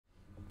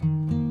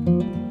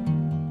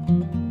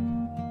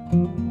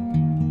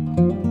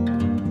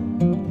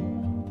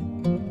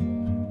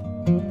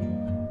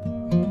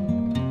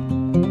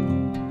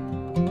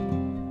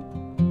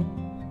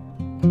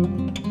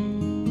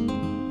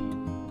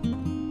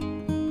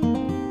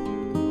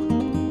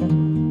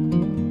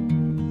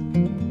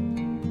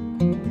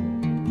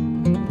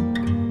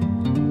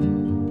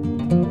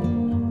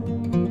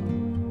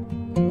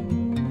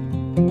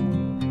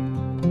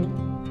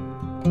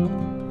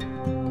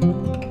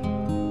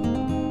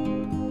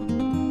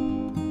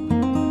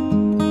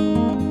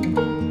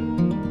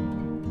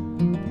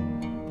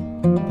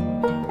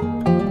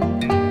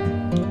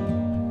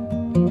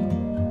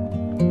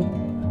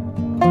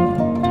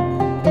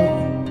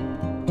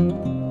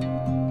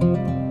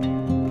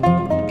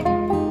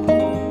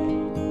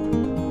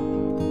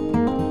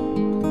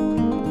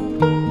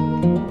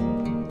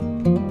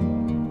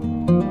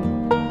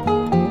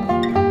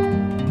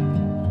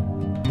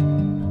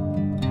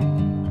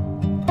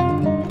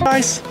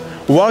guys,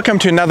 welcome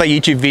to another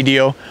YouTube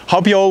video.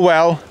 Hope you're all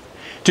well.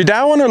 Today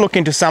I want to look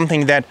into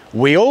something that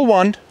we all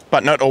want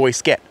but not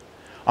always get.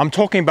 I'm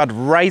talking about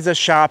razor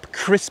sharp,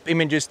 crisp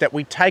images that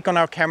we take on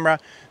our camera,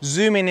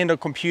 zoom in the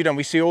computer, and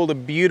we see all the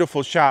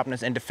beautiful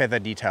sharpness and the feather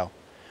detail.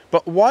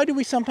 But why do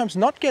we sometimes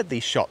not get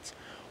these shots?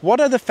 What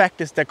are the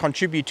factors that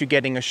contribute to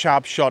getting a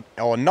sharp shot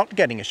or not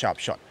getting a sharp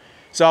shot?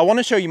 So I want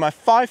to show you my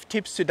 5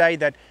 tips today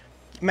that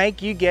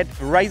make you get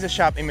razor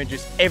sharp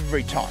images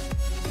every time.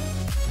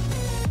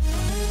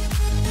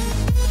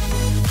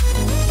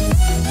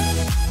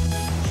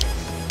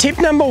 Tip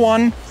number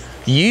 1,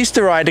 use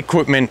the right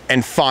equipment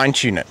and fine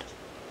tune it.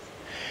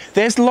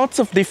 There's lots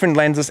of different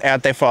lenses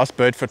out there for us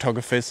bird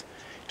photographers.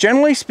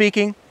 Generally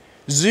speaking,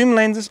 zoom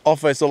lenses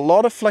offers a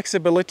lot of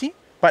flexibility,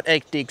 but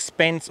at the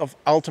expense of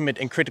ultimate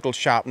and critical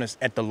sharpness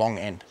at the long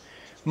end.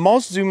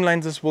 Most zoom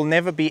lenses will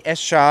never be as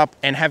sharp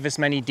and have as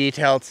many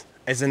details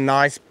as a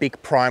nice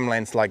big prime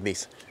lens like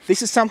this.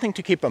 This is something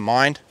to keep in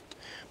mind,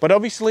 but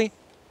obviously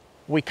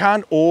we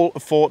can't all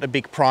afford a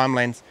big prime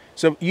lens,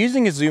 so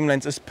using a zoom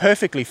lens is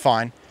perfectly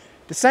fine.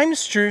 The same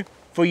is true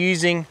for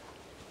using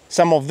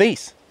some of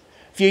these.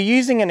 If you're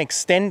using an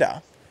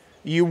extender,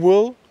 you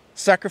will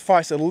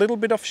sacrifice a little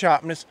bit of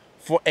sharpness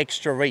for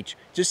extra reach.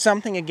 Just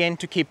something again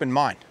to keep in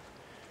mind.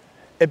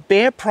 A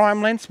bare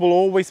prime lens will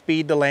always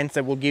be the lens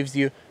that will give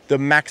you the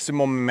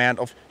maximum amount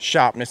of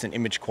sharpness and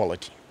image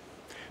quality.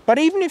 But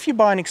even if you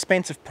buy an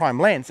expensive prime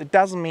lens, it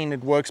doesn't mean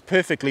it works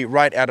perfectly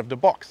right out of the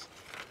box.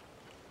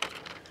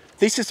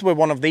 This is where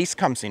one of these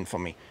comes in for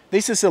me.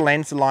 This is a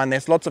lens line.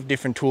 There's lots of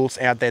different tools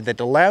out there that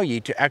allow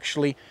you to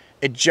actually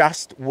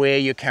adjust where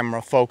your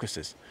camera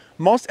focuses.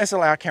 Most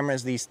SLR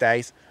cameras these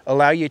days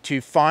allow you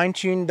to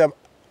fine-tune the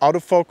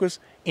autofocus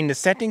in the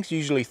settings,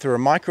 usually through a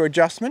micro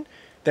adjustment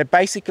that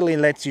basically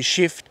lets you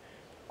shift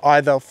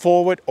either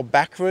forward or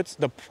backwards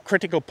the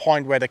critical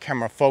point where the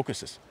camera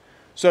focuses.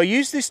 So I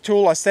use this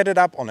tool, I set it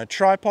up on a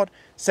tripod,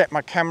 set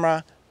my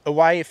camera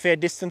away a fair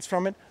distance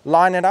from it,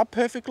 line it up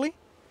perfectly,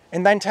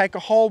 and then take a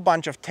whole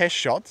bunch of test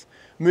shots,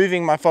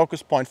 moving my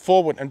focus point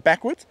forward and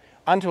backwards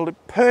until it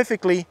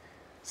perfectly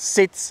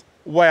sits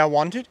where I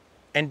want it,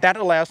 and that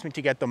allows me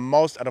to get the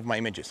most out of my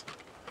images.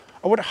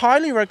 I would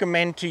highly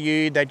recommend to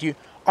you that you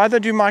either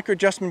do micro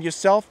adjustment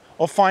yourself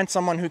or find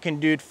someone who can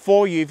do it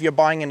for you if you're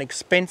buying an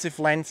expensive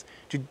lens,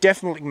 to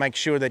definitely make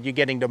sure that you're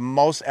getting the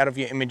most out of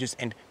your images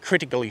and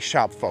critically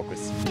sharp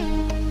focus.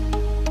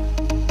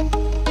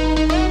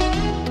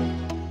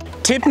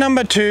 Tip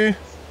number 2,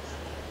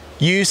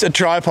 use a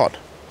tripod.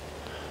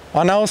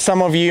 I know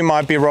some of you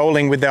might be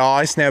rolling with their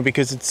eyes now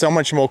because it's so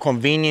much more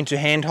convenient to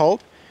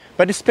handhold,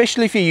 but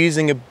especially if you're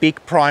using a big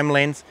prime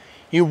lens,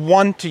 you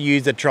want to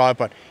use a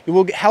tripod. It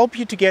will help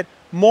you to get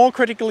more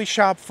critically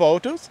sharp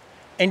photos,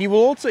 and you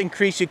will also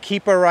increase your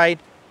keeper rate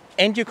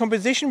and your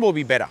composition will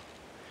be better.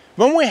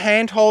 When we're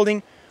hand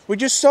holding, we're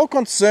just so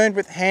concerned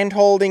with hand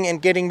holding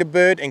and getting the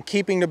bird and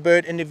keeping the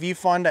bird in the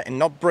viewfinder and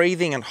not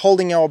breathing and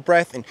holding our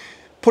breath and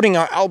putting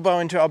our elbow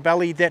into our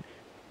belly that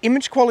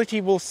image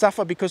quality will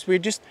suffer because we're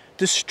just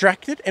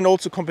distracted, and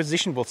also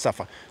composition will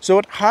suffer. So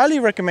I'd highly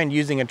recommend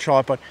using a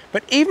tripod,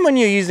 but even when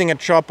you're using a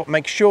tripod,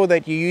 make sure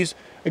that you use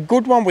a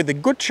good one with a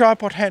good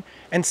tripod head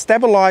and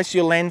stabilize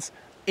your lens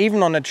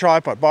even on a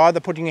tripod by either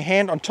putting your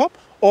hand on top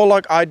or,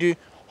 like I do,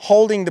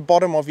 holding the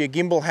bottom of your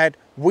gimbal head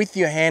with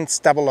your hand,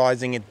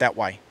 stabilizing it that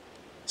way.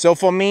 So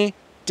for me,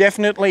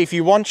 definitely if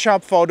you want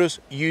sharp photos,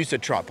 use a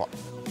tripod.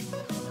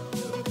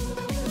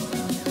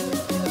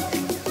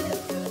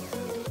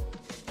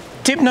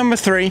 Tip number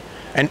 3,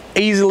 and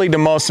easily the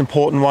most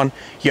important one,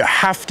 you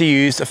have to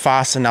use a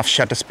fast enough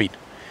shutter speed.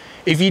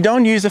 If you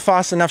don't use a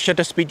fast enough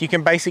shutter speed, you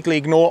can basically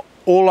ignore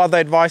all other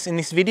advice in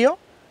this video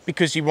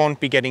because you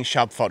won't be getting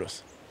sharp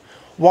photos.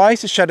 Why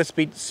is the shutter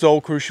speed so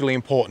crucially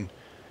important?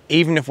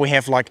 Even if we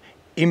have like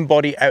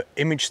in-body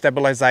image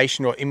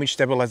stabilization or image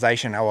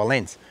stabilization in our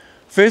lens.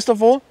 First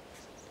of all,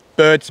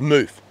 birds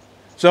move.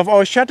 So if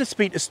our shutter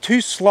speed is too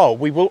slow,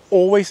 we will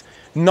always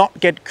not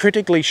get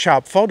critically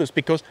sharp photos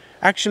because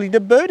actually the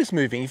bird is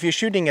moving. If you're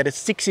shooting at a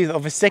 60th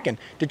of a second,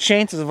 the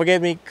chances of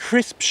getting a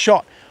crisp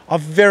shot are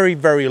very,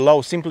 very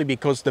low simply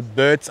because the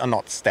birds are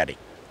not static.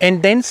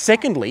 And then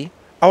secondly,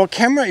 our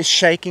camera is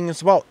shaking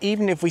as well.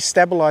 Even if we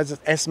stabilize it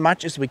as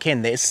much as we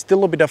can, there's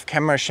still a bit of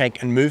camera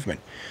shake and movement.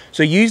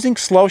 So using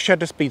slow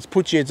shutter speeds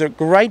puts you at a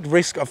great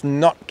risk of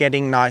not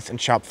getting nice and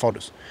sharp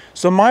photos.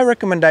 So my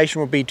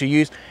recommendation would be to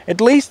use at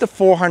least a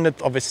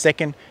 400th of a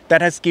second. That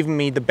has given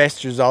me the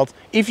best results.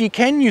 If you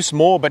can use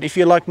more, but if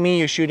you're like me,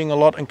 you're shooting a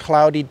lot on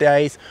cloudy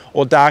days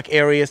or dark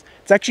areas,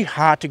 it's actually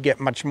hard to get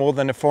much more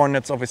than a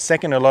 400th of a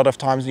second. A lot of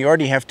times you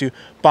already have to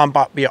bump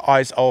up your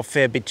ISO a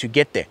fair bit to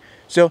get there.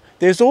 So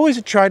there's always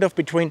a trade-off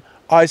between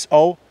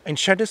ISO and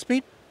shutter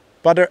speed,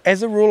 but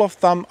as a rule of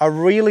thumb, I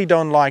really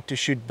don't like to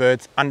shoot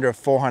birds under a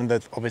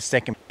 400th of a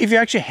second. If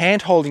you're actually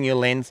hand holding your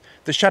lens,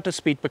 the shutter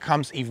speed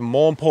becomes even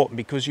more important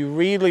because you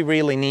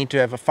really need to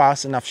have a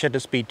fast enough shutter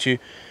speed to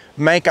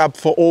make up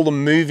for all the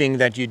moving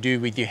that you do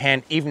with your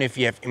hand, even if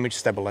you have image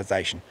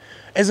stabilization.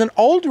 As an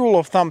old rule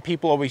of thumb,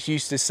 people always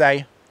used to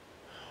say,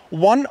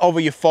 1 over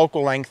your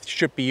focal length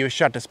should be your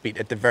shutter speed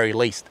at the very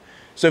least.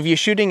 So if you're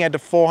shooting at a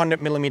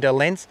 400mm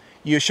lens,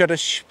 your shutter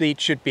speed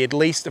should be at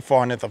least a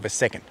 400th of a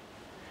second.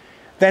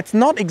 That's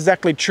not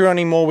exactly true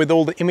anymore with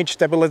all the image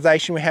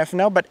stabilization we have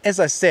now, but as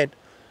I said,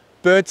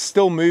 birds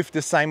still move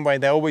the same way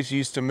they always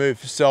used to move.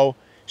 So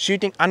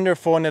shooting under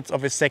 400ths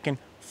of a second,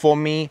 for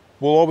me,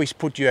 will always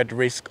put you at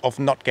risk of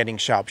not getting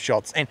sharp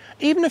shots. And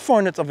even a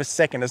 400th of a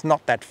second is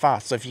not that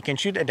fast. So if you can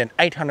shoot at an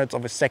 800th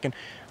of a second,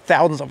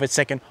 thousandths of a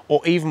second,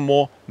 or even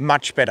more,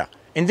 much better.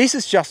 And this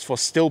is just for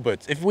still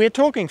birds. If we're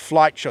talking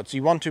flight shots,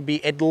 you want to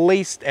be at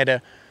least at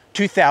a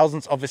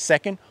 2000ths of a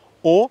second,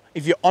 or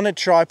if you're on a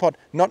tripod,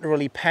 not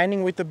really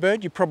panning with the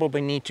bird, you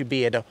probably need to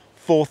be at a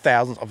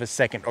 4000th of a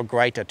second or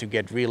greater to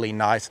get really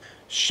nice,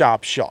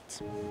 sharp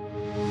shots.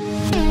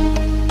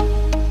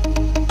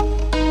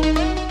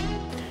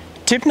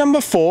 Tip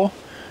number 4,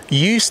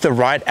 use the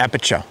right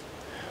aperture.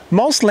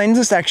 Most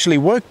lenses actually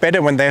work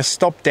better when they're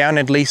stopped down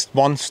at least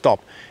 1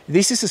 stop.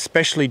 This is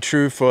especially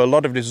true for a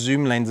lot of the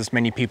zoom lenses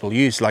many people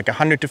use, like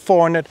 100 to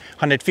 400,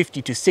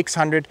 150 to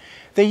 600.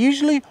 They're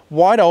usually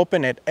wide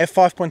open at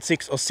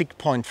f5.6 or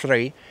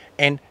 6.3,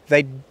 and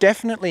they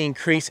definitely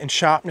increase in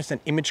sharpness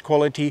and image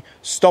quality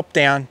stop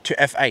down to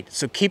f8.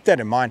 So keep that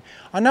in mind.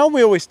 I know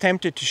we're always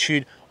tempted to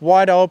shoot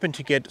wide open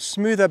to get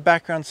smoother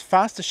backgrounds,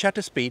 faster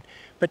shutter speed,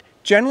 but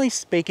generally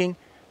speaking,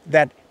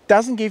 that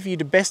doesn't give you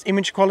the best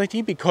image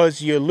quality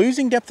because you're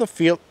losing depth of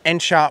field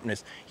and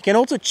sharpness. You can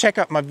also check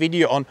out my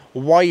video on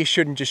why you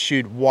shouldn't just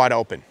shoot wide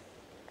open.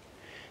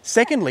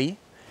 Secondly,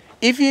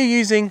 if you're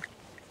using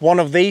one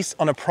of these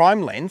on a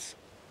prime lens,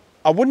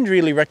 I wouldn't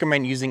really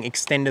recommend using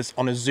extenders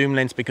on a zoom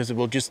lens because it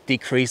will just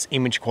decrease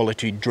image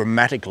quality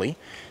dramatically.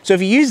 So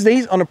if you use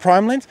these on a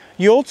prime lens,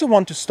 you also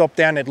want to stop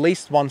down at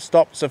least 1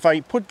 stop. So if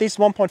I put this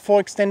 1.4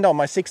 extender on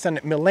my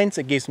 600mm lens,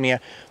 it gives me a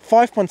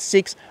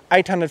 5.6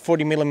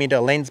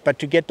 840mm lens. But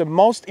to get the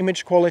most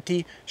image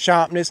quality,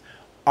 sharpness,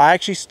 I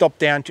actually stop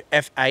down to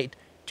f8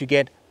 to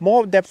get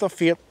more depth of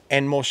field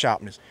and more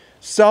sharpness.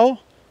 So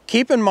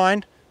keep in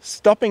mind,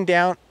 stopping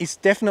down is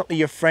definitely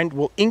your friend,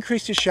 will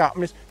increase your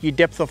sharpness, your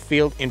depth of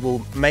field, and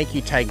will make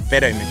you take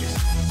better images.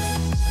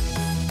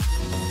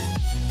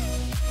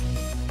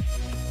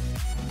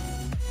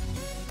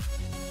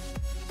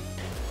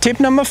 Tip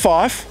number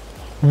 5,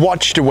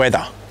 watch the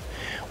weather.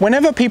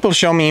 Whenever people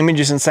show me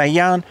images and say,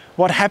 Jan,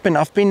 what happened?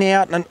 I've been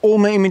out and all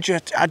my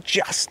images are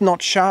just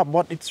not sharp.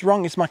 What's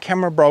wrong? Is my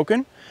camera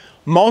broken?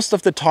 Most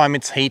of the time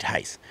it's heat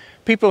haze.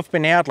 People have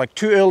been out like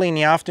too early in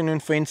the afternoon,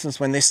 for instance,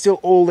 when there's still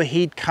all the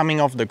heat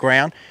coming off the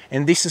ground,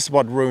 and this is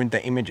what ruined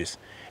the images.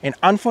 And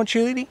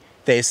unfortunately,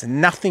 there's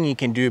nothing you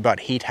can do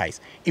about heat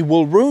haze. It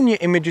will ruin your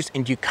images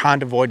and you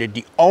can't avoid it.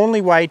 The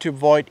only way to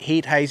avoid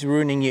heat haze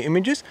ruining your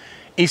images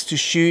is to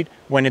shoot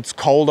when it's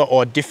colder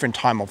or a different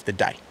time of the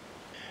day.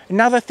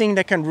 Another thing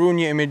that can ruin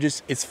your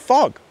images is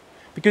fog,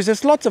 because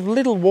there's lots of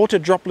little water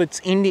droplets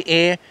in the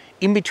air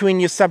in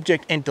between your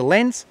subject and the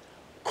lens,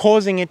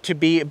 causing it to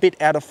be a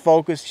bit out of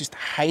focus, just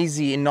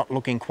hazy and not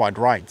looking quite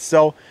right.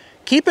 So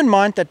keep in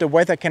mind that the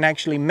weather can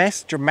actually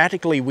mess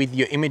dramatically with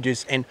your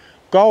images, and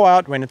go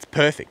out when it's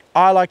perfect.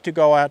 I like to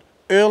go out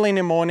early in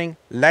the morning,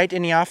 late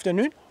in the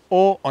afternoon,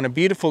 or on a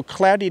beautiful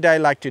cloudy day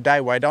like today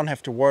where I don't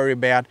have to worry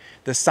about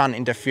the sun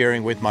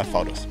interfering with my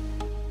photos.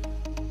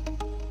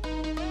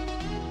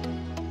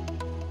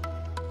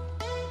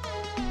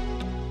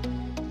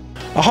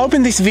 I hope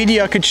in this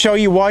video I could show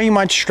you why you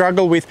might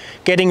struggle with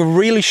getting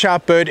really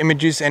sharp bird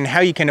images and how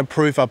you can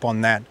improve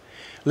upon that.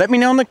 Let me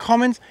know in the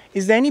comments,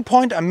 is there any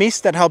point I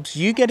missed that helps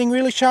you getting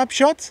really sharp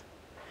shots?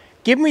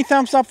 Give me a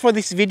thumbs up for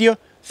this video,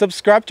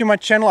 subscribe to my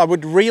channel, I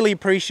would really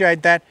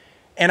appreciate that,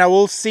 and I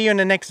will see you in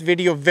the next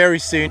video very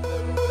soon.